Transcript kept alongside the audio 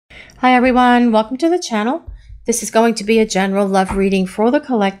Hi everyone, welcome to the channel. This is going to be a general love reading for the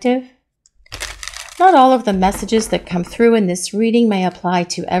collective. Not all of the messages that come through in this reading may apply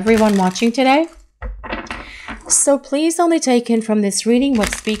to everyone watching today. So please only take in from this reading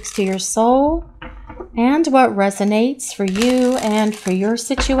what speaks to your soul and what resonates for you and for your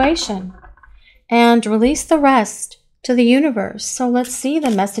situation. And release the rest to the universe. So let's see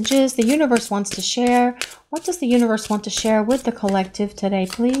the messages the universe wants to share. What does the universe want to share with the collective today,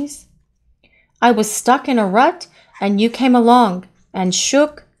 please? I was stuck in a rut and you came along and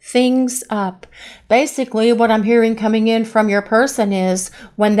shook things up. Basically, what I'm hearing coming in from your person is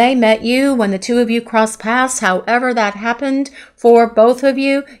when they met you, when the two of you crossed paths, however that happened for both of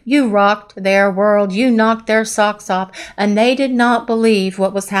you, you rocked their world. You knocked their socks off, and they did not believe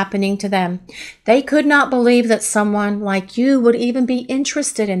what was happening to them. They could not believe that someone like you would even be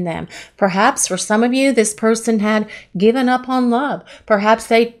interested in them. Perhaps for some of you, this person had given up on love. Perhaps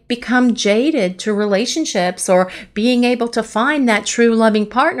they'd become jaded to relationships or being able to find that true loving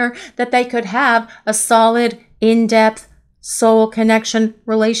partner that they could have a solid, in-depth soul connection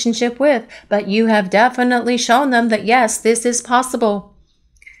relationship with. But you have definitely shown them that yes, this is possible.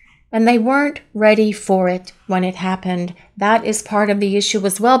 And they weren't ready for it when it happened. That is part of the issue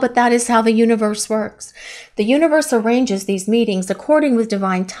as well, but that is how the universe works. The universe arranges these meetings according with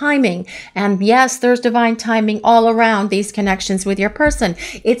divine timing. And yes, there's divine timing all around these connections with your person.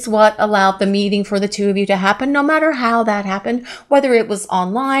 It's what allowed the meeting for the two of you to happen, no matter how that happened, whether it was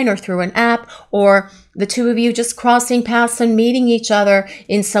online or through an app, or the two of you just crossing paths and meeting each other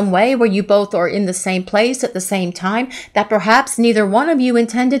in some way where you both are in the same place at the same time, that perhaps neither one of you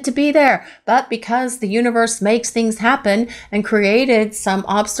intended to be there. But because the universe makes things happen and created some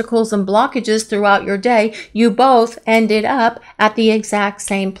obstacles and blockages throughout your day, you both ended up at the exact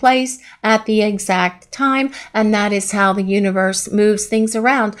same place at the exact time. And that is how the universe moves things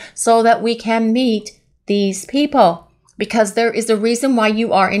around so that we can meet these people. Because there is a reason why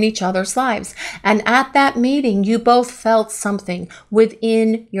you are in each other's lives. And at that meeting, you both felt something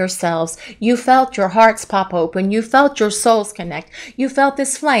within yourselves. You felt your hearts pop open. You felt your souls connect. You felt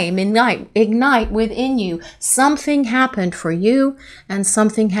this flame ignite within you. Something happened for you and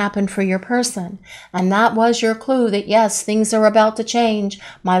something happened for your person. And that was your clue that yes, things are about to change.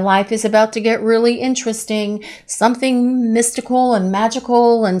 My life is about to get really interesting. Something mystical and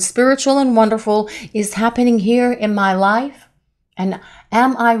magical and spiritual and wonderful is happening here in my life. And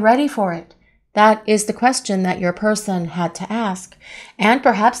am I ready for it? That is the question that your person had to ask. And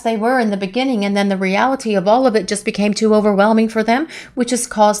perhaps they were in the beginning, and then the reality of all of it just became too overwhelming for them, which has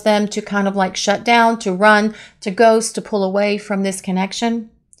caused them to kind of like shut down, to run, to ghost, to pull away from this connection.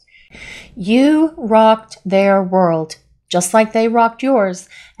 You rocked their world, just like they rocked yours.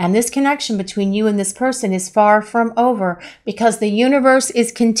 And this connection between you and this person is far from over because the universe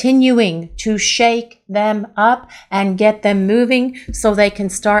is continuing to shake them up and get them moving so they can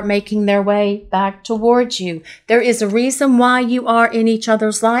start making their way back towards you. There is a reason why you are in each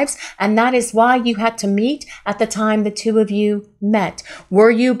other's lives, and that is why you had to meet at the time the two of you met. Were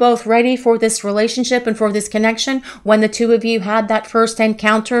you both ready for this relationship and for this connection when the two of you had that first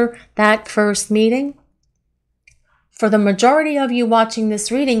encounter, that first meeting? For the majority of you watching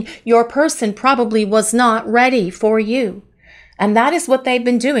this reading, your person probably was not ready for you. And that is what they've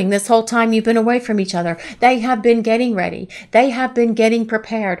been doing this whole time you've been away from each other. They have been getting ready. They have been getting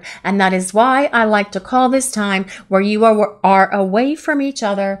prepared. And that is why I like to call this time where you are away from each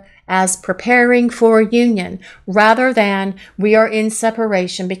other as preparing for union rather than we are in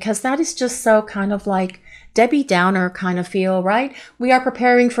separation, because that is just so kind of like Debbie Downer kind of feel, right? We are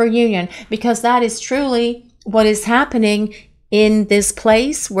preparing for union because that is truly what is happening in this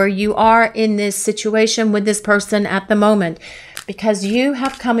place where you are in this situation with this person at the moment, because you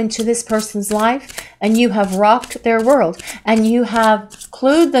have come into this person's life and you have rocked their world and you have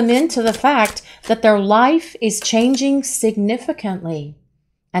clued them into the fact that their life is changing significantly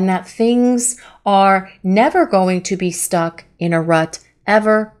and that things are never going to be stuck in a rut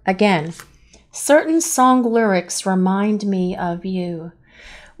ever again. Certain song lyrics remind me of you.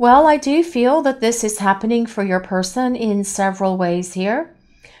 Well, I do feel that this is happening for your person in several ways here.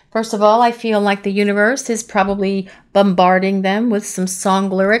 First of all, I feel like the universe is probably bombarding them with some song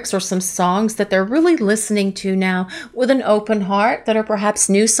lyrics or some songs that they're really listening to now with an open heart, that are perhaps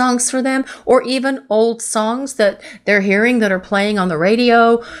new songs for them, or even old songs that they're hearing that are playing on the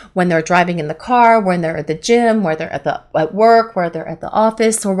radio when they're driving in the car, when they're at the gym, where they're at work, where they're at the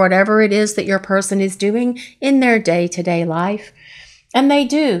office, or whatever it is that your person is doing in their day-to-day life. And they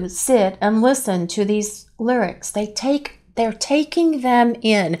do sit and listen to these lyrics. They take They're taking them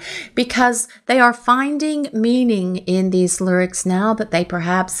in because they are finding meaning in these lyrics now that they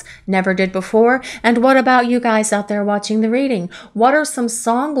perhaps never did before. And what about you guys out there watching the reading? What are some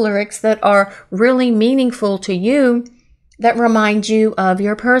song lyrics that are really meaningful to you that remind you of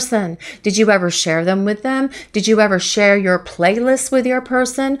your person? Did you ever share them with them? Did you ever share your playlist with your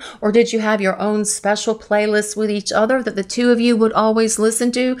person? Or did you have your own special playlist with each other that the two of you would always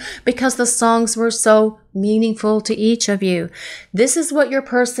listen to because the songs were so meaningful to each of you? This is what your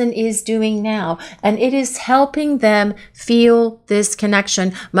person is doing now, and it is helping them feel this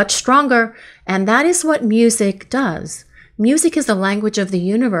connection much stronger. And that is what music does. Music is the language of the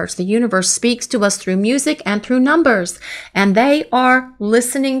universe. The universe speaks to us through music and through numbers. And they are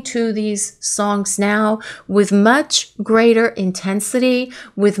listening to these songs now with much greater intensity,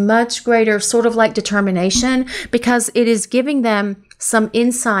 with much greater sort of like determination, because it is giving them some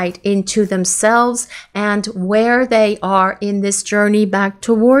insight into themselves and where they are in this journey back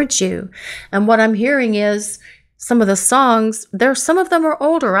towards you. And what I'm hearing is, some of the songs, some of them are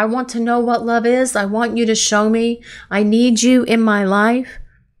older. I want to know what love is. I want you to show me. I need you in my life.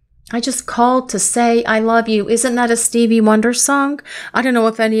 I just called to say I love you. Isn't that a Stevie Wonder song? I don't know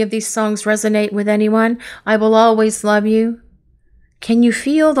if any of these songs resonate with anyone. I will always love you. Can you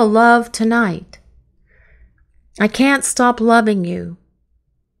feel the love tonight? I can't stop loving you.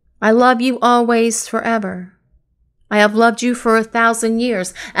 I love you always, forever. I have loved you for 1,000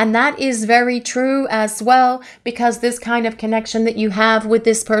 years. And that is very true as well, because this kind of connection that you have with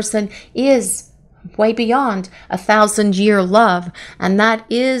this person is way beyond 1,000-year love. And that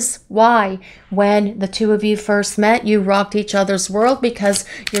is why when the two of you first met, you rocked each other's world, because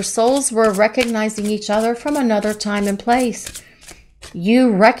your souls were recognizing each other from another time and place. You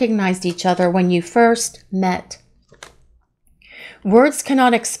recognized each other when you first met. Words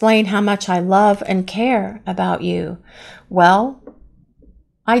cannot explain how much I love and care about you. Well,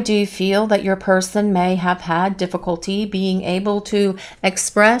 I do feel that your person may have had difficulty being able to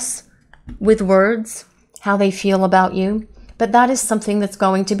express with words how they feel about you. But that is something that's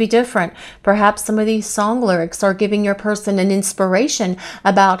going to be different. Perhaps some of these song lyrics are giving your person an inspiration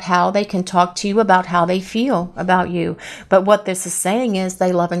about how they can talk to you about how they feel about you. But what this is saying is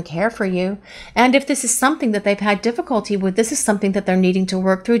they love and care for you. And if this is something that they've had difficulty with, this is something that they're needing to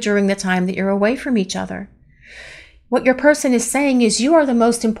work through during the time that you're away from each other. What your person is saying is, you are the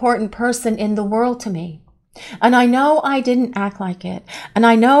most important person in the world to me. And I know I didn't act like it. And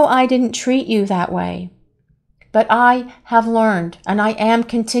I know I didn't treat you that way. But I have learned, and I am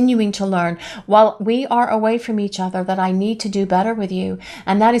continuing to learn while we are away from each other, that I need to do better with you.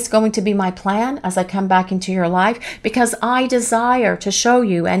 And that is going to be my plan as I come back into your life, because I desire to show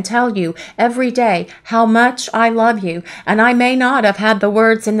you and tell you every day how much I love you. And I may not have had the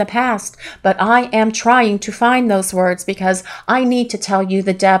words in the past, but I am trying to find those words, because I need to tell you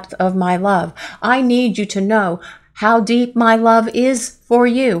the depth of my love. I need you to know how deep my love is for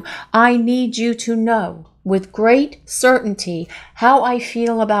you. I need you to know with great certainty how I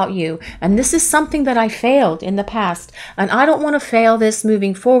feel about you. And this is something that I failed in the past. And I don't want to fail this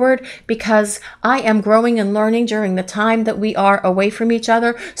moving forward, because I am growing and learning during the time that we are away from each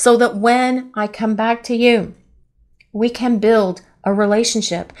other, so that when I come back to you, we can build a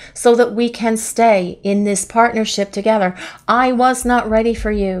relationship, so that we can stay in this partnership together. I was not ready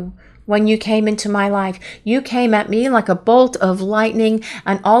for you. When you came into my life, you came at me like a bolt of lightning,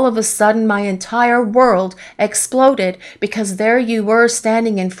 and all of a sudden my entire world exploded, because there you were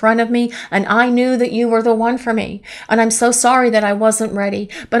standing in front of me, and I knew that you were the one for me. And I'm so sorry that I wasn't ready,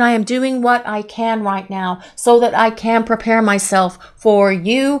 but I am doing what I can right now so that I can prepare myself for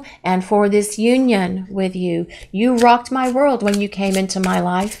you and for this union with you. You rocked my world when you came into my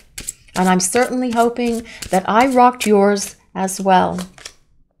life, and I'm certainly hoping that I rocked yours as well.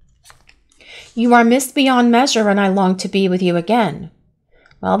 You are missed beyond measure, and I long to be with you again.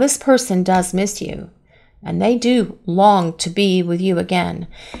 Well, this person does miss you, and they do long to be with you again.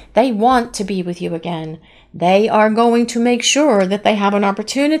 They want to be with you again. They are going to make sure that they have an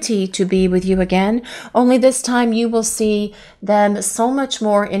opportunity to be with you again. Only this time you will see them so much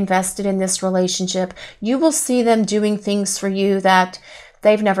more invested in this relationship. You will see them doing things for you that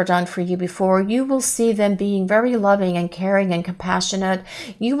they've never done for you before. You will see them being very loving and caring and compassionate.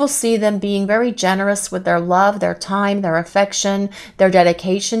 You will see them being very generous with their love, their time, their affection, their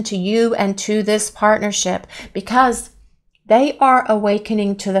dedication to you and to this partnership, because they are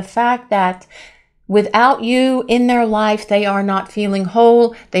awakening to the fact that Without you in their life, they are not feeling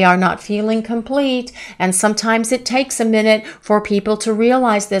whole. They are not feeling complete. And sometimes it takes a minute for people to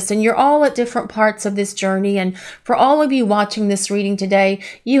realize this. And you're all at different parts of this journey. And for all of you watching this reading today,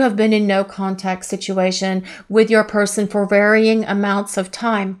 you have been in no contact situation with your person for varying amounts of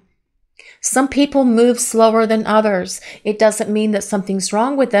time. Some people move slower than others. It doesn't mean that something's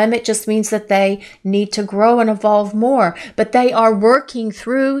wrong with them. It just means that they need to grow and evolve more. But they are working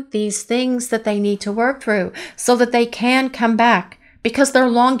through these things that they need to work through so that they can come back, because they're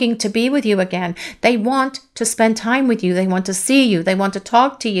longing to be with you again. They want to spend time with you. They want to see you. They want to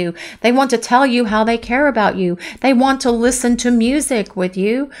talk to you. They want to tell you how they care about you. They want to listen to music with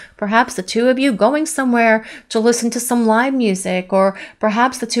you. Perhaps the two of you going somewhere to listen to some live music, or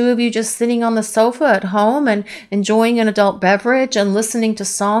perhaps the two of you just sitting on the sofa at home and enjoying an adult beverage and listening to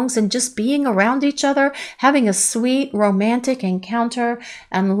songs and just being around each other, having a sweet romantic encounter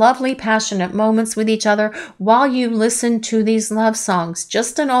and lovely passionate moments with each other while you listen to these love songs.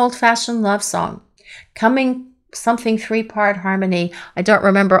 Just an old-fashioned love song. Coming something 3-part harmony. I don't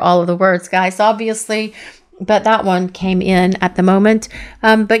remember all of the words, guys, obviously, but that one came in at the moment.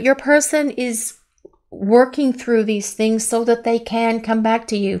 But your person is working through these things so that they can come back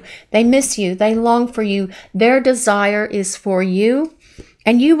to you. They miss you. They long for you. Their desire is for you.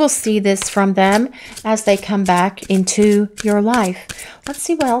 And you will see this from them as they come back into your life. Let's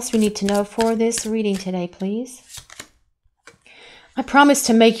see what else we need to know for this reading today, please. I promise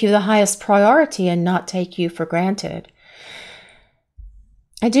to make you the highest priority and not take you for granted.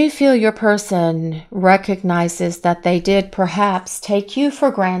 I do feel your person recognizes that they did perhaps take you for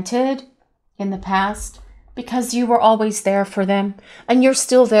granted in the past because you were always there for them, and you're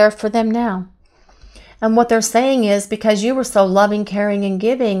still there for them now. And what they're saying is, because you were so loving, caring, and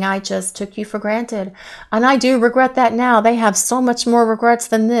giving, I just took you for granted. And I do regret that now. They have so much more regrets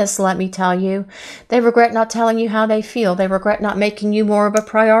than this, let me tell you. They regret not telling you how they feel. They regret not making you more of a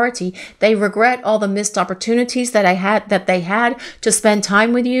priority. They regret all the missed opportunities that they had to spend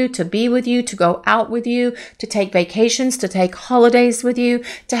time with you, to be with you, to go out with you, to take vacations, to take holidays with you,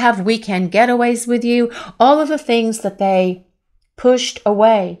 to have weekend getaways with you. All of the things that they pushed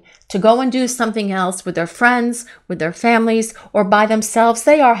away to go and do something else with their friends, with their families, or by themselves.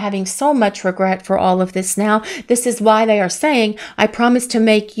 They are having so much regret for all of this now. This is why they are saying, I promise to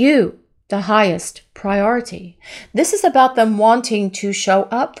make you the highest priority. This is about them wanting to show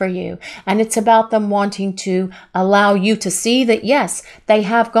up for you. And it's about them wanting to allow you to see that, yes, they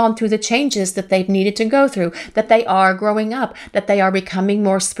have gone through the changes that they've needed to go through, that they are growing up, that they are becoming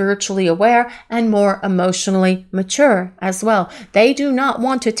more spiritually aware and more emotionally mature as well. They do not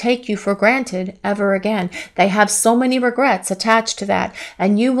want to take you for granted ever again. They have so many regrets attached to that.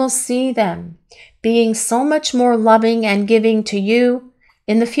 And you will see them being so much more loving and giving to you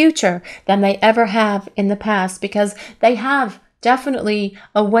in the future than they ever have in the past, because they have definitely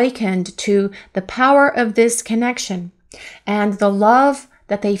awakened to the power of this connection and the love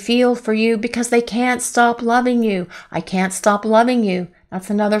that they feel for you, because they can't stop loving you. I can't stop loving you.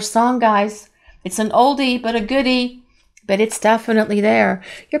 That's another song, guys. It's an oldie but a goodie, but it's definitely there.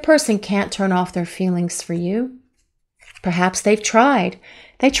 Your person can't turn off their feelings for you. Perhaps they've tried.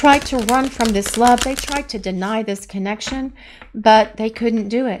 They tried to run from this love. They tried to deny this connection, but they couldn't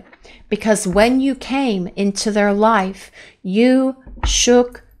do it. Because when you came into their life, you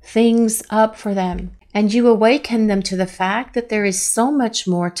shook things up for them. And you awakened them to the fact that there is so much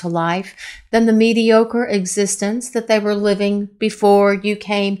more to life than the mediocre existence that they were living before you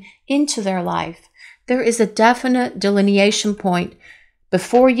came into their life. There is a definite delineation point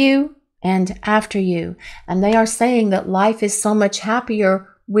before you and after you. And they are saying that life is so much happier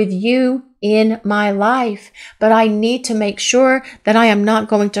with you in my life, but I need to make sure that I am not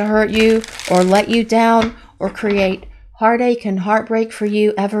going to hurt you or let you down or create heartache and heartbreak for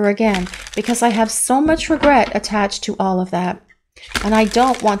you ever again, because I have so much regret attached to all of that. And I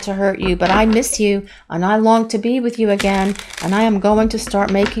don't want to hurt you, but I miss you and I long to be with you again, and I am going to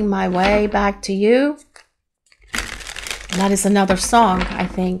start making my way back to you. And that is another song, I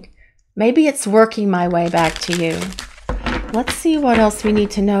think. Maybe it's working my way back to you. Let's see what else we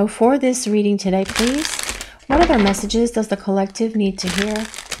need to know for this reading today, please. What other messages does the collective need to hear?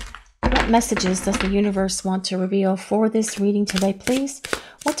 What messages does the universe want to reveal for this reading today, please?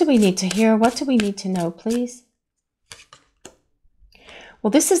 What do we need to hear? What do we need to know, please?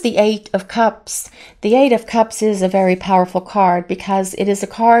 Well, this is the 8 of Cups. The 8 of Cups is a very powerful card because it is a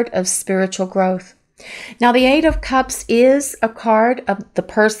card of spiritual growth. Now, the 8 of Cups is a card of the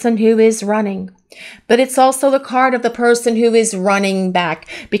person who is running. But it's also the card of the person who is running back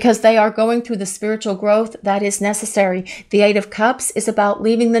because they are going through the spiritual growth that is necessary. The Eight of Cups is about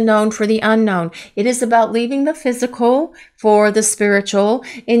leaving the known for the unknown. It is about leaving the physical for the spiritual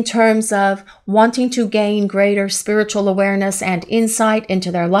in terms of wanting to gain greater spiritual awareness and insight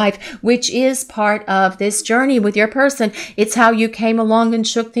into their life, which is part of this journey with your person. It's how you came along and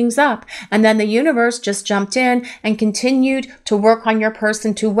shook things up. And then the universe just jumped in and continued to work on your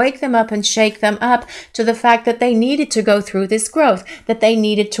person to wake them up and shake them up to the fact that they needed to go through this growth, that they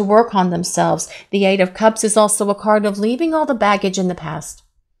needed to work on themselves. The Eight of Cups is also a card of leaving all the baggage in the past,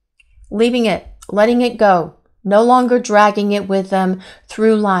 leaving it, letting it go, no longer dragging it with them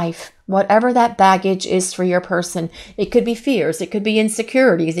through life. Whatever that baggage is for your person. It could be fears, it could be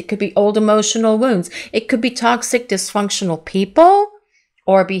insecurities, it could be old emotional wounds, it could be toxic, dysfunctional people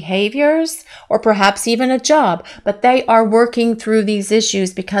or behaviors, or perhaps even a job. But they are working through these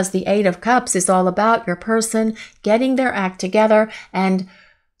issues because the Eight of Cups is all about your person getting their act together and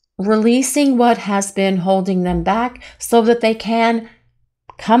releasing what has been holding them back so that they can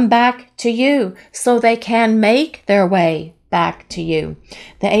come back to you, so they can make their way back to you.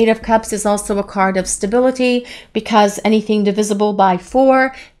 The Eight of Cups is also a card of stability because anything divisible by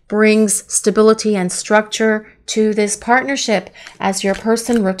 4 brings stability and structure to this partnership as your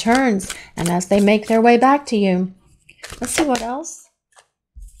person returns and as they make their way back to you. Let's see what else.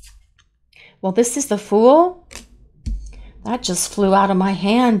 Well, this is the Fool. That just flew out of my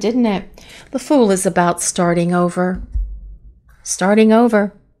hand, didn't it? The Fool is about starting over. Starting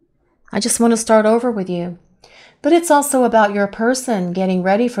over. I just want to start over with you. But it's also about your person getting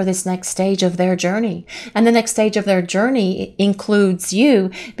ready for this next stage of their journey. And the next stage of their journey includes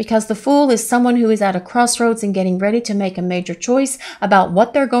you, because the Fool is someone who is at a crossroads and getting ready to make a major choice about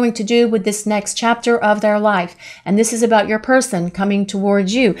what they're going to do with this next chapter of their life. And this is about your person coming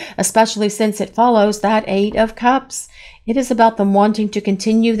towards you, especially since it follows that Eight of Cups. It is about them wanting to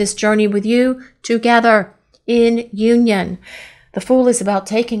continue this journey with you together in union. The Fool is about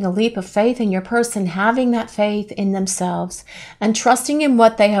taking a leap of faith in your person, having that faith in themselves and trusting in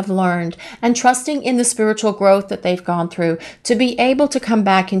what they have learned and trusting in the spiritual growth that they've gone through to be able to come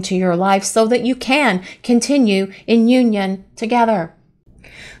back into your life so that you can continue in union together.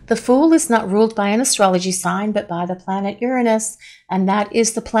 The Fool is not ruled by an astrology sign, but by the planet Uranus, and that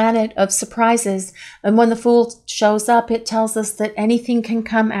is the planet of surprises. And when the Fool shows up, it tells us that anything can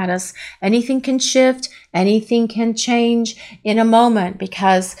come at us, anything can shift, anything can change in a moment,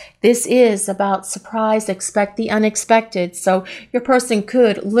 because this is about surprise, expect the unexpected. So your person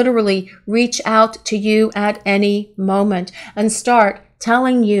could literally reach out to you at any moment and start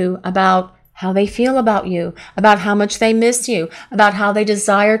telling you about how they feel about you, about how much they miss you, about how they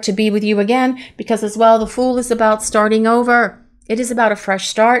desire to be with you again, because as well, the Fool is about starting over. It is about a fresh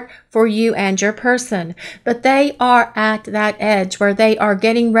start for you and your person. But they are at that edge where they are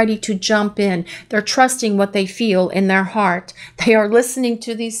getting ready to jump in. They're trusting what they feel in their heart. They are listening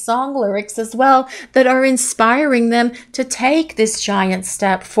to these song lyrics as well that are inspiring them to take this giant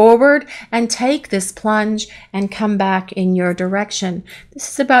step forward and take this plunge and come back in your direction.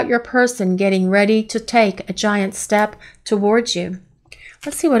 This is about your person getting ready to take a giant step towards you.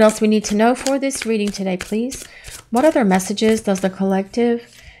 Let's see what else we need to know for this reading today, please. What other messages does the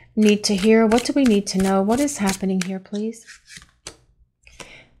collective need to hear? What do we need to know? What is happening here, please?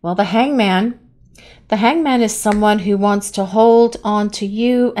 Well, the Hangman. The Hangman is someone who wants to hold on to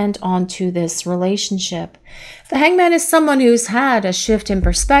you and onto this relationship. The Hangman is someone who's had a shift in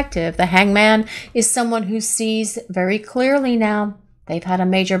perspective. The Hangman is someone who sees very clearly now. They've had a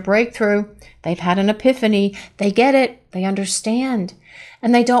major breakthrough. They've had an epiphany. They get it. They understand.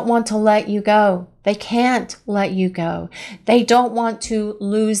 And they don't want to let you go. They can't let you go. They don't want to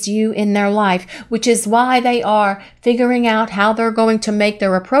lose you in their life, which is why they are figuring out how they're going to make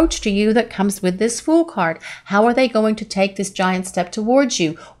their approach to you that comes with this Fool card. How are they going to take this giant step towards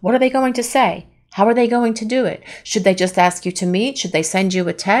you? What are they going to say? How are they going to do it? Should they just ask you to meet? Should they send you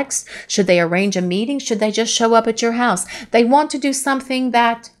a text? Should they arrange a meeting? Should they just show up at your house? They want to do something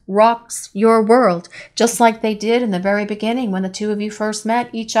that rocks your world, just like they did in the very beginning when the two of you first met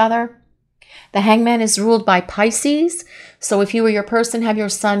each other. The Hangman is ruled by Pisces. So if you or your person have your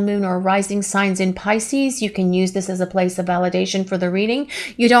sun, moon, or rising signs in Pisces, you can use this as a place of validation for the reading.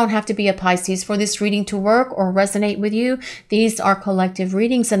 You don't have to be a Pisces for this reading to work or resonate with you. These are collective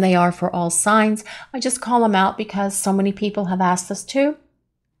readings and they are for all signs. I just call them out because so many people have asked us to,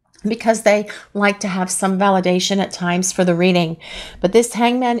 because they like to have some validation at times for the reading. But this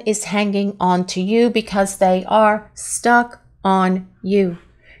Hangman is hanging on to you because they are stuck on you.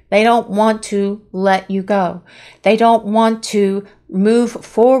 They don't want to let you go. They don't want to move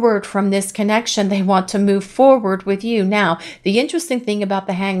forward from this connection. They want to move forward with you. Now, the interesting thing about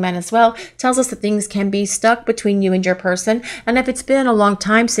the Hangman as well tells us that things can be stuck between you and your person. And if it's been a long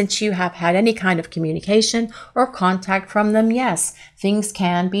time since you have had any kind of communication or contact from them, yes, things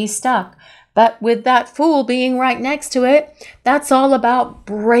can be stuck. But with that Fool being right next to it, that's all about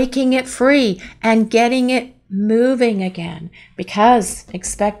breaking it free and getting it moving again. Because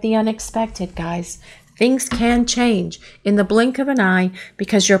expect the unexpected, guys. Things can change in the blink of an eye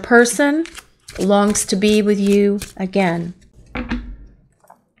because your person longs to be with you again.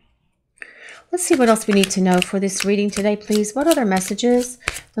 Let's see what else we need to know for this reading today, please. What other messages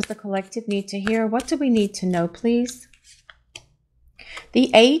does the collective need to hear? What do we need to know, please?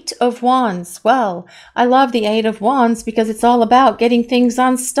 The Eight of Wands. Well, I love the Eight of Wands because it's all about getting things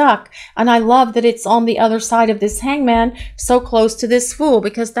unstuck. And I love that it's on the other side of this Hangman, so close to this Fool,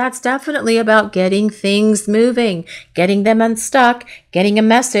 because that's definitely about getting things moving, getting them unstuck, getting a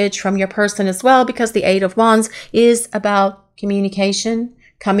message from your person as well, because the Eight of Wands is about communication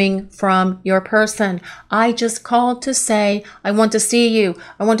coming from your person. I just called to say, I want to see you.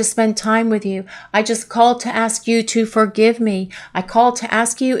 I want to spend time with you. I just called to ask you to forgive me. I called to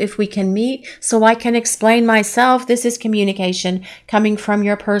ask you if we can meet so I can explain myself. This is communication coming from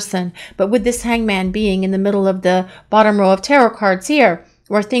your person. But with this Hangman being in the middle of the bottom row of tarot cards here,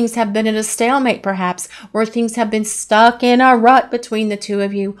 where things have been in a stalemate perhaps, where things have been stuck in a rut between the two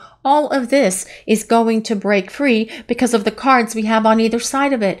of you, all of this is going to break free because of the cards we have on either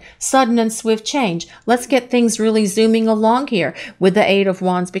side of it. Sudden and swift change. Let's get things really zooming along here with the Eight of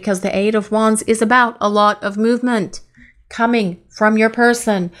Wands, because the Eight of Wands is about a lot of movement coming from your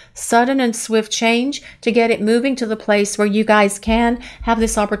person. Sudden and swift change to get it moving to the place where you guys can have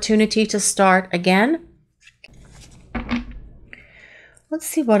this opportunity to start again. Let's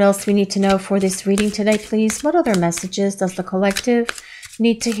see what else we need to know for this reading today, please. What other messages does the collective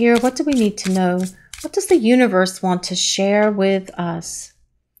need to hear? What do we need to know? What does the universe want to share with us?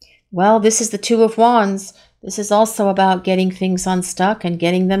 Well, this is the Two of Wands. This is also about getting things unstuck and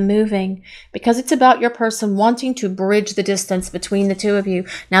getting them moving, because it's about your person wanting to bridge the distance between the two of you.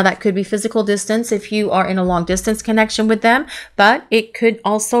 Now, that could be physical distance if you are in a long distance connection with them, but it could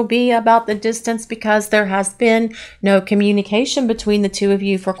also be about the distance because there has been no communication between the two of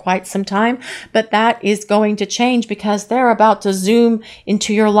you for quite some time. But that is going to change because they're about to zoom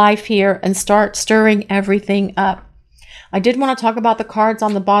into your life here and start stirring everything up. I did want to talk about the cards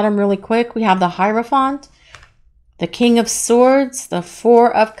on the bottom really quick. We have the Hierophant, the King of Swords, the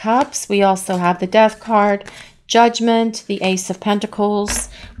Four of Cups. We also have the Death card, Judgment, the Ace of Pentacles.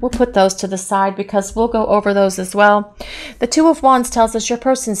 We'll put those to the side because we'll go over those as well. The Two of Wands tells us your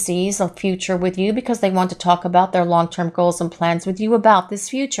person sees a future with you because they want to talk about their long-term goals and plans with you about this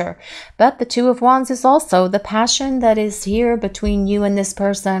future. But the Two of Wands is also the passion that is here between you and this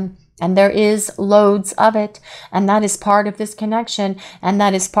person. And there is loads of it. And that is part of this connection. And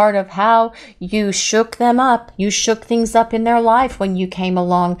that is part of how you shook them up. You shook things up in their life when you came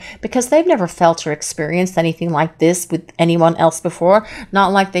along, because they've never felt or experienced anything like this with anyone else before.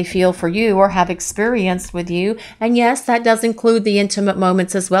 Not like they feel for you or have experienced with you. And yes, that does include the intimate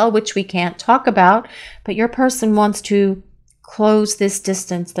moments as well, which we can't talk about. But your person wants to close this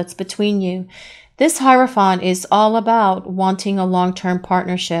distance that's between you. This Hierophant is all about wanting a long-term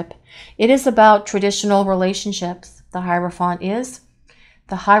partnership. It is about traditional relationships. The Hierophant is.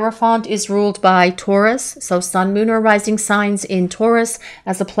 The Hierophant is ruled by Taurus, so Sun, Moon, or Rising signs in Taurus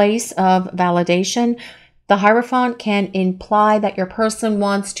as a place of validation. The Hierophant can imply that your person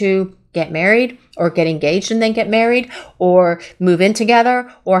wants to get married or get engaged and then get married, or move in together,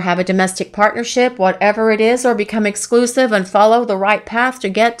 or have a domestic partnership, whatever it is, or become exclusive and follow the right path to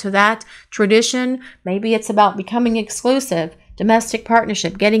get to that tradition. Maybe it's about becoming exclusive, domestic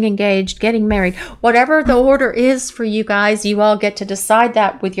partnership, getting engaged, getting married. Whatever the order is for you guys, you all get to decide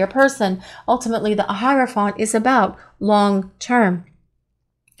that with your person. Ultimately, the Hierophant is about long term.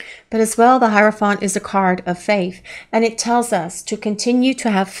 But as well, the Hierophant is a card of faith, and it tells us to continue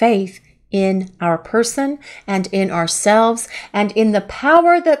to have faith in our person and in ourselves and in the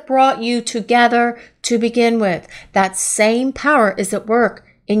power that brought you together to begin with. That same power is at work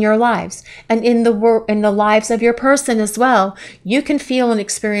in your lives and in the lives of your person as well. You can feel and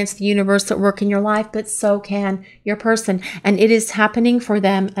experience the universe at work in your life, but so can your person, and it is happening for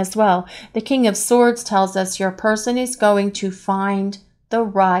them as well. The King of Swords tells us your person is going to find the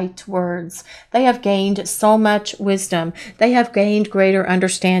right words. They have gained so much wisdom. They have gained greater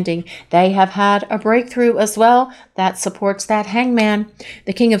understanding. They have had a breakthrough as well that supports that Hangman.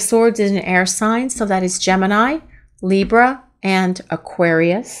 The King of Swords is an air sign, so that is Gemini, Libra, and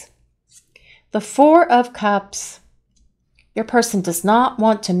Aquarius. The Four of Cups. Your person does not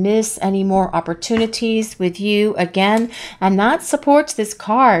want to miss any more opportunities with you again, and that supports this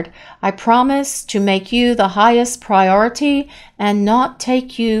card. I promise to make you the highest priority and not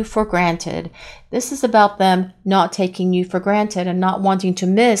take you for granted. This is about them not taking you for granted and not wanting to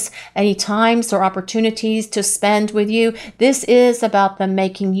miss any times or opportunities to spend with you. This is about them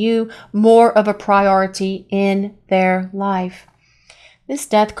making you more of a priority in their life. This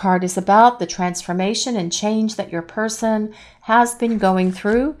Death card is about the transformation and change that your person has been going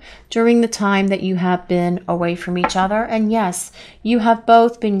through during the time that you have been away from each other. And yes, you have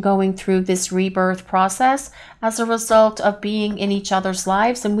both been going through this rebirth process as a result of being in each other's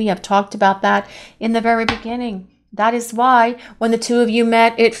lives. And we have talked about that in the very beginning. That is why when the two of you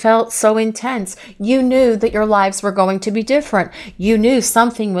met, it felt so intense. You knew that your lives were going to be different. You knew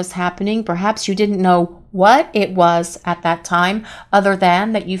something was happening. Perhaps you didn't know what it was at that time, other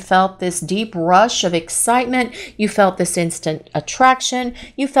than that you felt this deep rush of excitement. You felt this instant attraction.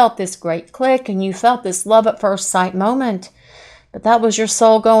 You felt this great click, and you felt this love at first sight moment. But that was your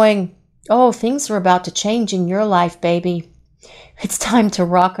soul going, oh, things are about to change in your life, baby. It's time to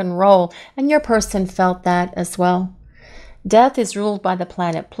rock and roll, and your person felt that as well. Death is ruled by the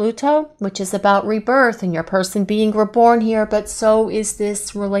planet Pluto, which is about rebirth and your person being reborn here, but so is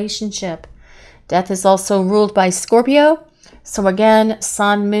this relationship. Death is also ruled by Scorpio, so again,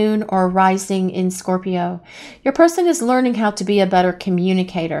 sun, moon, or rising in Scorpio. Your person is learning how to be a better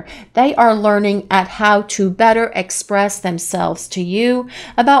communicator. They are learning at how to better express themselves to you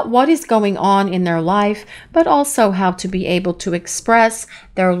about what is going on in their life, but also how to be able to express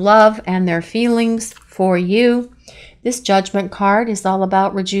their love and their feelings for you. This Judgment card is all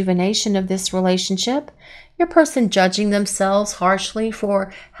about rejuvenation of this relationship. Your person judging themselves harshly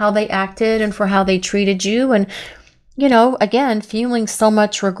for how they acted and for how they treated you, and again, feeling so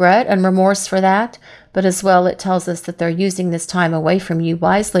much regret and remorse for that. But as well, it tells us that they're using this time away from you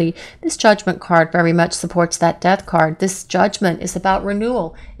wisely. This Judgment card very much supports that Death card. This Judgment is about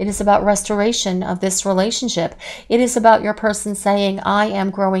renewal. It is about restoration of this relationship. It is about your person saying, I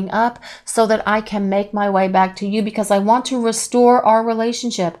am growing up so that I can make my way back to you because I want to restore our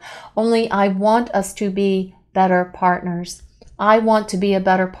relationship. Only I want us to be better partners. I want to be a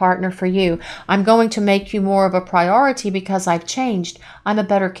better partner for you. I'm going to make you more of a priority because I've changed. I'm a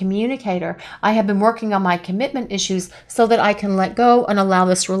better communicator. I have been working on my commitment issues so that I can let go and allow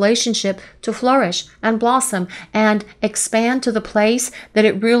this relationship to flourish and blossom and expand to the place that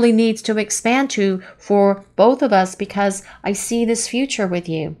it really needs to expand to for both of us because I see this future with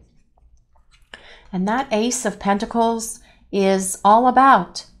you. And that Ace of Pentacles is all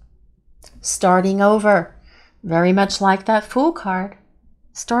about starting over. Very much like that Fool card.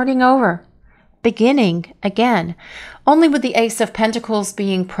 Starting over. Beginning again. Only with the Ace of Pentacles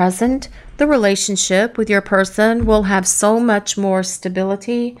being present, the relationship with your person will have so much more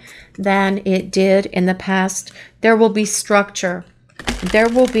stability than it did in the past. There will be structure. There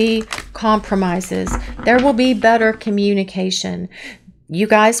will be compromises. There will be better communication. You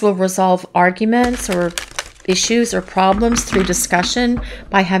guys will resolve arguments or issues or problems through discussion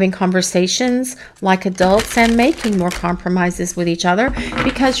by having conversations like adults and making more compromises with each other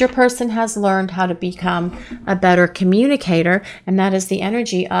because your person has learned how to become a better communicator, and that is the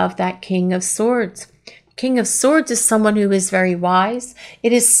energy of that King of Swords. King of Swords is someone who is very wise.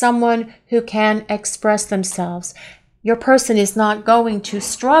 It is someone who can express themselves. Your person is not going to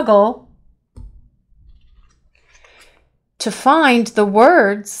struggle to find the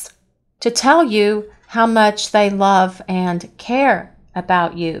words to tell you how much they love and care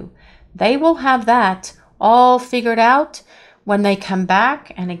about you. They will have that all figured out when they come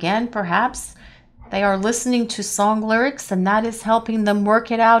back. And again, perhaps they are listening to song lyrics and that is helping them work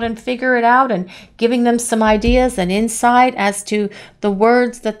it out and figure it out and giving them some ideas and insight as to the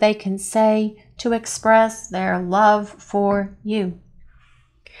words that they can say to express their love for you.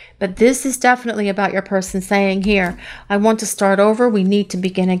 But this is definitely about your person saying here, I want to start over. We need to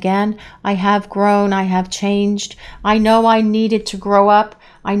begin again. I have grown. I have changed. I know I needed to grow up.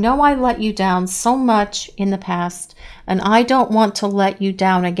 I know I let you down so much in the past, and I don't want to let you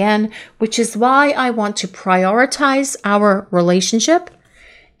down again, which is why I want to prioritize our relationship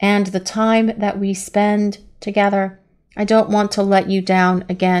and the time that we spend together. I don't want to let you down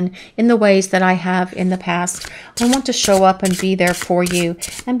again in the ways that I have in the past. I want to show up and be there for you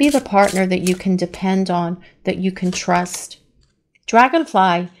and be the partner that you can depend on, that you can trust.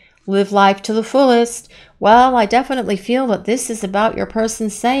 Dragonfly, live life to the fullest. Well, I definitely feel that this is about your person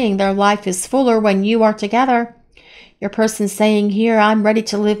saying their life is fuller when you are together. Your person saying here, I'm ready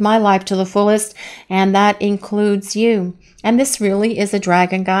to live my life to the fullest, and that includes you. And this really is a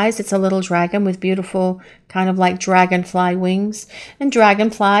dragon, guys. It's a little dragon with beautiful kind of like dragonfly wings. And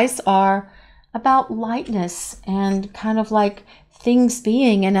dragonflies are about lightness and kind of like things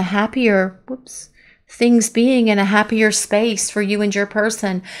being in a happier, things being in a happier space for you and your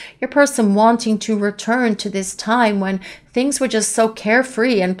person. Your person wanting to return to this time when things were just so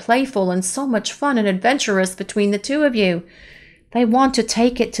carefree and playful and so much fun and adventurous between the two of you. They want to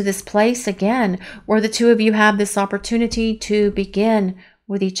take it to this place again where the two of you have this opportunity to begin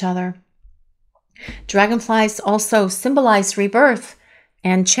with each other. Dragonflies also symbolize rebirth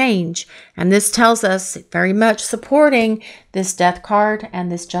and change. And this tells us, very much supporting this death card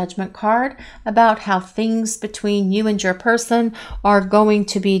and this judgment card, about how things between you and your person are going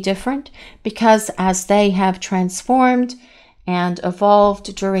to be different, because as they have transformed and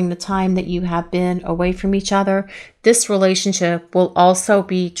evolved during the time that you have been away from each other, this relationship will also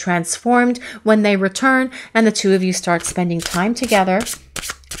be transformed when they return and the two of you start spending time together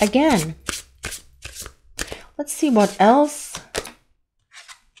again. Let's see what else.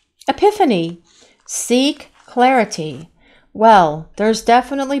 Epiphany. Seek clarity. Well, there's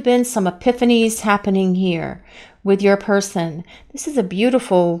definitely been some epiphanies happening here with your person. This is a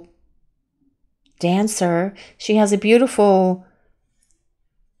beautiful dancer. She has a beautiful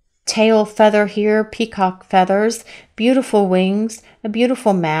tail feather here, peacock feathers, beautiful wings, a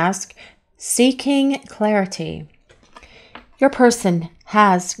beautiful mask, seeking clarity. Your person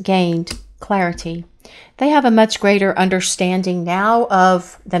has gained clarity. They have a much greater understanding now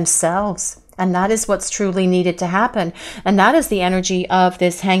of themselves. And that is what's truly needed to happen. And that is the energy of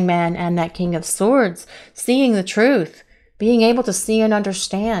this Hangman and that King of Swords. Seeing the truth. Being able to see and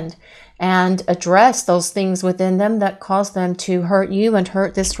understand. And address those things within them that cause them to hurt you and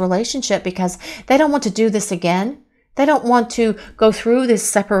hurt this relationship. Because they don't want to do this again. They don't want to go through this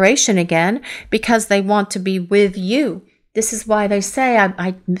separation again. Because they want to be with you. This is why they say,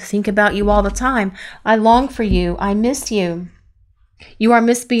 I think about you all the time. I long for you. I miss you. You are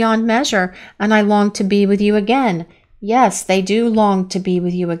missed beyond measure, and I long to be with you again. Yes, they do long to be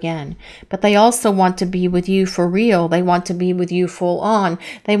with you again, but they also want to be with you for real. They want to be with you full on.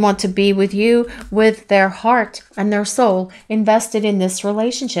 They want to be with you with their heart and their soul invested in this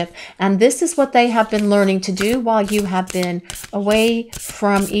relationship. And this is what they have been learning to do while you have been away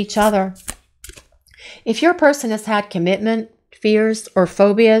from each other. If your person has had commitment fears or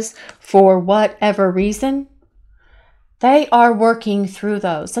phobias for whatever reason, they are working through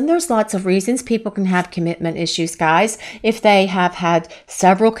those. And there's lots of reasons people can have commitment issues, guys. If they have had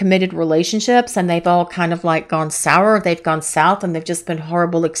several committed relationships and they've all kind of like gone sour, they've gone south and they've just been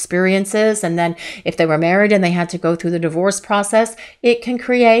horrible experiences. And then if they were married and they had to go through the divorce process, it can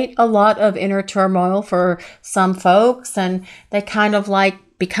create a lot of inner turmoil for some folks. And they kind of like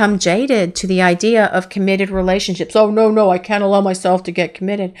become jaded to the idea of committed relationships. Oh, no, I can't allow myself to get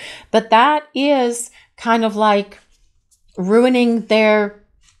committed. But that is kind of like ruining their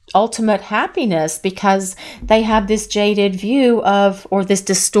ultimate happiness, because they have this jaded view of, or this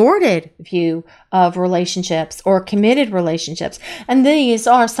distorted view of relationships or committed relationships. And these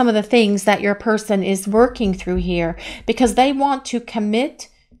are some of the things that your person is working through here, because they want to commit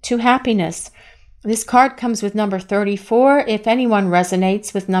to happiness. This card comes with number 34. If anyone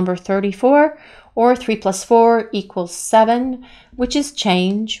resonates with number 34, or 3 + 4 = 7, which is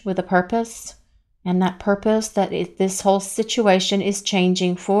change with a purpose. And that purpose that this whole situation is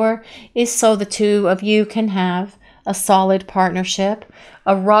changing for is so the two of you can have a solid partnership,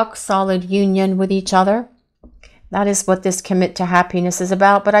 a rock solid union with each other. That is what this commit to happiness is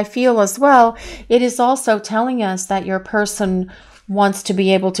about. But I feel as well, it is also telling us that your person wants to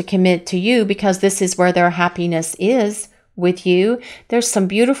be able to commit to you, because this is where their happiness is, with you. There's some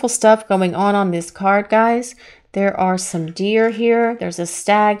beautiful stuff going on this card, guys. There are some deer here. There's a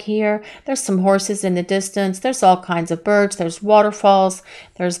stag here. There's some horses in the distance. There's all kinds of birds. There's waterfalls.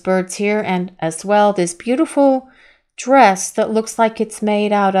 There's birds here. And as well, this beautiful dress that looks like it's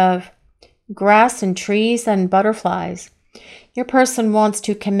made out of grass and trees and butterflies. Your person wants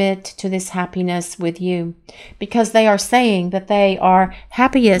to commit to this happiness with you, because they are saying that they are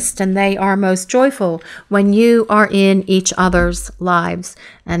happiest and they are most joyful when you are in each other's lives.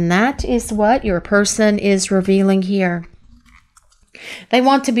 And that is what your person is revealing here. They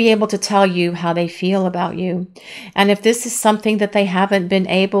want to be able to tell you how they feel about you. And if this is something that they haven't been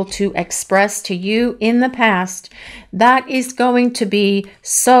able to express to you in the past, that is going to be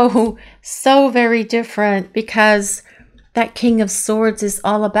so very different, because that King of Swords is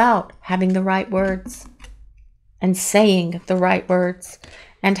all about having the right words and saying the right words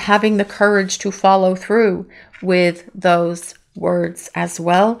and having the courage to follow through with those words as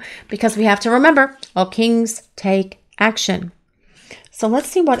well. Because we have to remember, all kings take action. So let's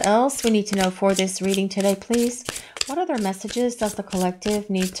see what else we need to know for this reading today, please. What other messages does the collective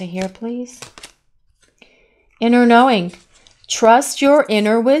need to hear, please? Inner knowing. Trust your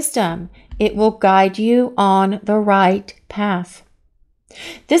inner wisdom. It will guide you on the right path.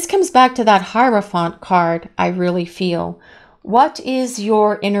 This comes back to that Hierophant card, I really feel. What is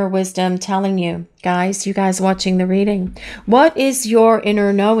your inner wisdom telling you? Guys, you guys watching the reading. What is your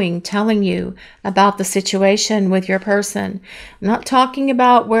inner knowing telling you about the situation with your person? I'm not talking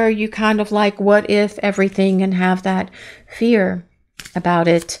about where you kind of like what if everything and have that fear about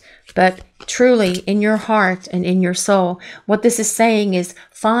it, but truly in your heart and in your soul, what this is saying is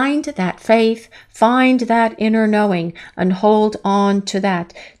find that faith, find that inner knowing, and hold on to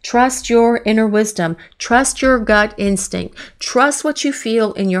that. Trust your inner wisdom, trust your gut instinct, trust what you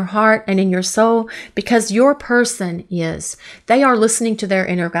feel in your heart and in your soul, because your person they are listening to their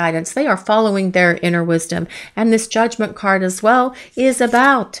inner guidance, they are following their inner wisdom. And this Judgment card as well is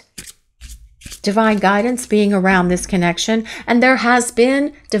about divine guidance being around this connection. And there has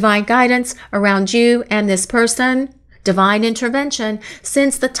been divine guidance around you and this person, divine intervention,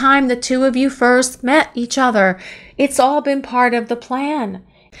 since the time the two of you first met each other. It's all been part of the plan.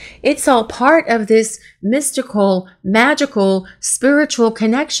 It's all part of this mystical, magical, spiritual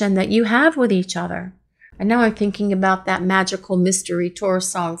connection that you have with each other. And now I'm thinking about that magical mystery tour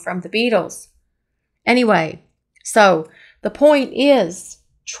song from the Beatles. Anyway, so the point is,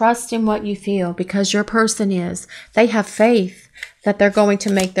 trust in what you feel, because your person they have faith that they're going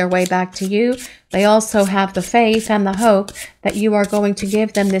to make their way back to you. They also have the faith and the hope that you are going to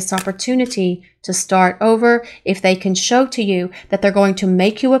give them this opportunity to start over if they can show to you that they're going to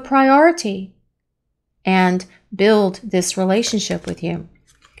make you a priority and build this relationship with you.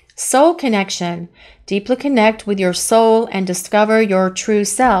 Soul connection. Deeply connect with your soul and discover your true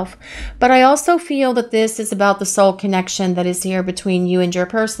self. But I also feel that this is about the soul connection that is here between you and your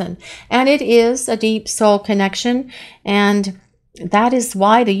person. And it is a deep soul connection. And that is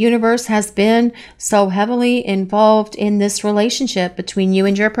why the universe has been so heavily involved in this relationship between you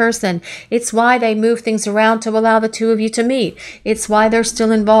and your person. It's why they move things around to allow the two of you to meet. It's why they're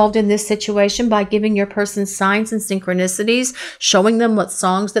still involved in this situation by giving your person signs and synchronicities, showing them what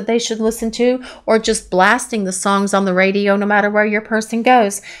songs that they should listen to, or just blasting the songs on the radio no matter where your person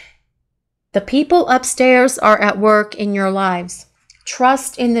goes. The people upstairs are at work in your lives.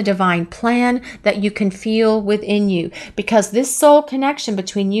 Trust in the divine plan that you can feel within you, because this soul connection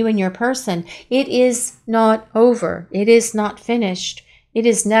between you and your person, it is not over. It is not finished. It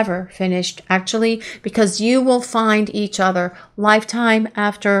is never finished, actually, because you will find each other lifetime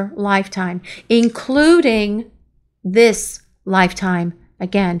after lifetime, including this lifetime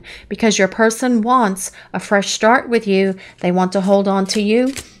again, because your person wants a fresh start with you. They want to hold on to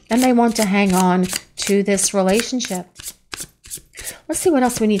you, and they want to hang on to this relationship. Let's see what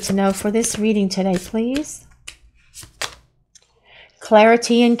else we need to know for this reading today, please.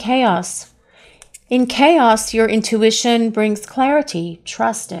 Clarity in chaos. In chaos, your intuition brings clarity.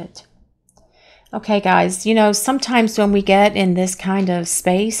 Trust it. Okay, guys, you know, sometimes when we get in this kind of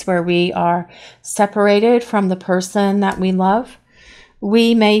space where we are separated from the person that we love,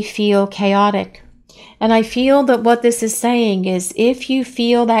 we may feel chaotic. And I feel that what this is saying is, if you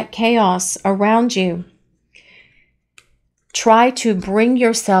feel that chaos around you, try to bring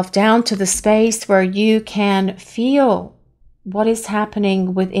yourself down to the space where you can feel what is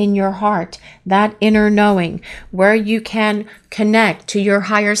happening within your heart, that inner knowing, where you can connect to your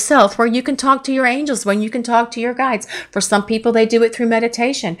higher self, where you can talk to your angels, when you can talk to your guides. For some people, they do it through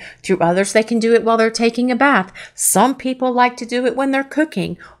meditation. Through others, they can do it while they're taking a bath. Some people like to do it when they're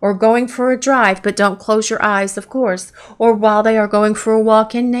cooking or going for a drive, but don't close your eyes, of course, or while they are going for a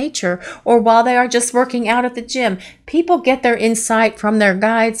walk in nature, or while they are just working out at the gym. People get their insight from their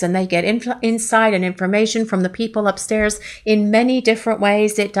guides, and they get insight and information from the people upstairs in many different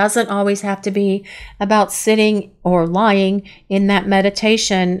ways. It doesn't always have to be about sitting or lying in that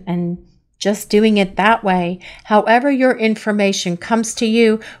meditation and just doing it that way. However your information comes to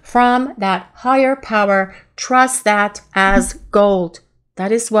you from that higher power, trust that as gold.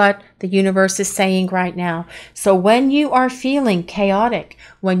 That is what the universe is saying right now. So when you are feeling chaotic,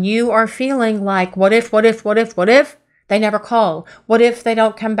 when you are feeling like, what if, they never call? What if they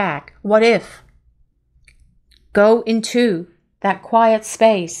don't come back? What if? Go into that quiet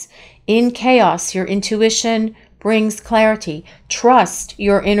space. In chaos, your intuition brings clarity. Trust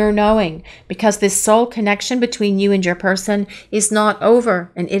your inner knowing, because this soul connection between you and your person is not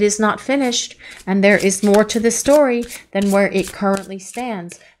over, and it is not finished, and there is more to the story than where it currently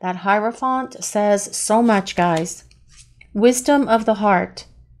stands. That Hierophant says so much, guys. Wisdom of the heart.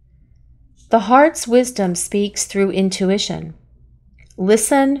 The heart's wisdom speaks through intuition.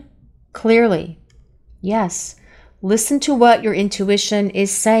 Listen clearly. Yes, listen to what your intuition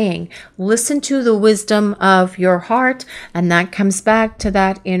is saying. Listen to the wisdom of your heart, and that comes back to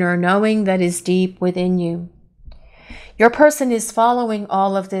that inner knowing that is deep within you. Your person is following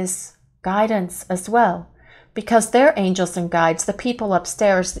all of this guidance as well, because their angels and guides, the people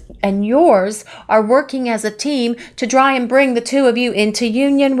upstairs, and yours are working as a team to try and bring the two of you into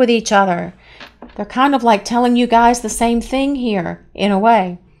union with each other. They're kind of like telling you guys the same thing here, in a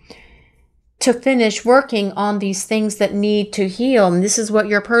way, to finish working on these things that need to heal. And this is what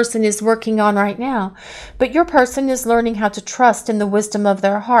your person is working on right now. But your person is learning how to trust in the wisdom of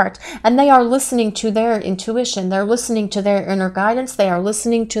their heart. And they are listening to their intuition. They're listening to their inner guidance. They are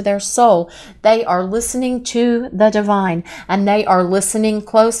listening to their soul. They are listening to the divine. And they are listening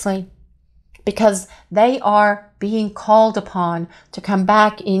closely, because they are being called upon to come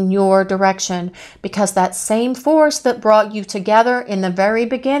back in your direction. Because that same force that brought you together in the very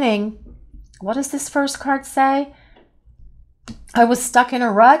beginning, what does this first card say? I was stuck in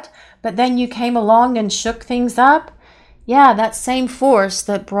a rut, but then you came along and shook things up. Yeah, that same force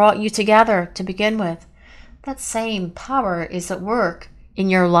that brought you together to begin with, that same power is at work in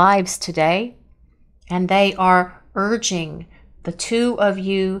your lives today. And they are urging the two of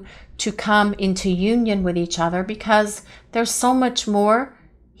you to come into union with each other, because there's so much more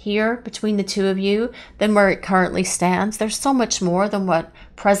here between the two of you than where it currently stands. There's so much more than what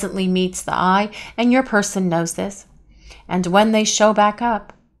presently meets the eye, and your person knows this. And when they show back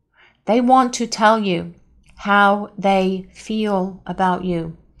up, they want to tell you how they feel about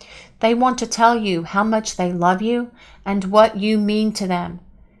you. They want to tell you how much they love you and what you mean to them.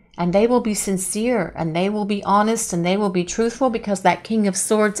 And they will be sincere, and they will be honest, and they will be truthful, because that King of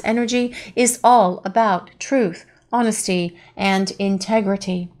Swords energy is all about truth, honesty, and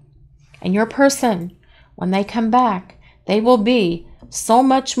integrity. And your person, when they come back, they will be so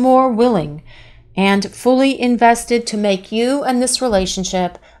much more willing and fully invested to make you and this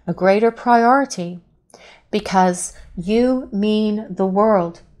relationship a greater priority, because you mean the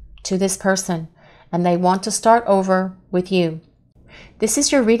world to this person, and they want to start over with you. This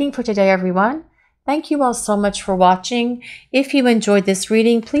is your reading for today, everyone. Thank you all so much for watching. If you enjoyed this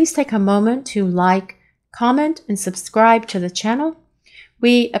reading, please take a moment to like, comment, and subscribe to the channel.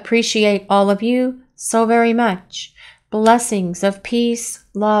 We appreciate all of you so very much. Blessings of peace,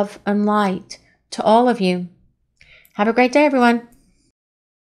 love, and light to all of you. Have a great day, everyone.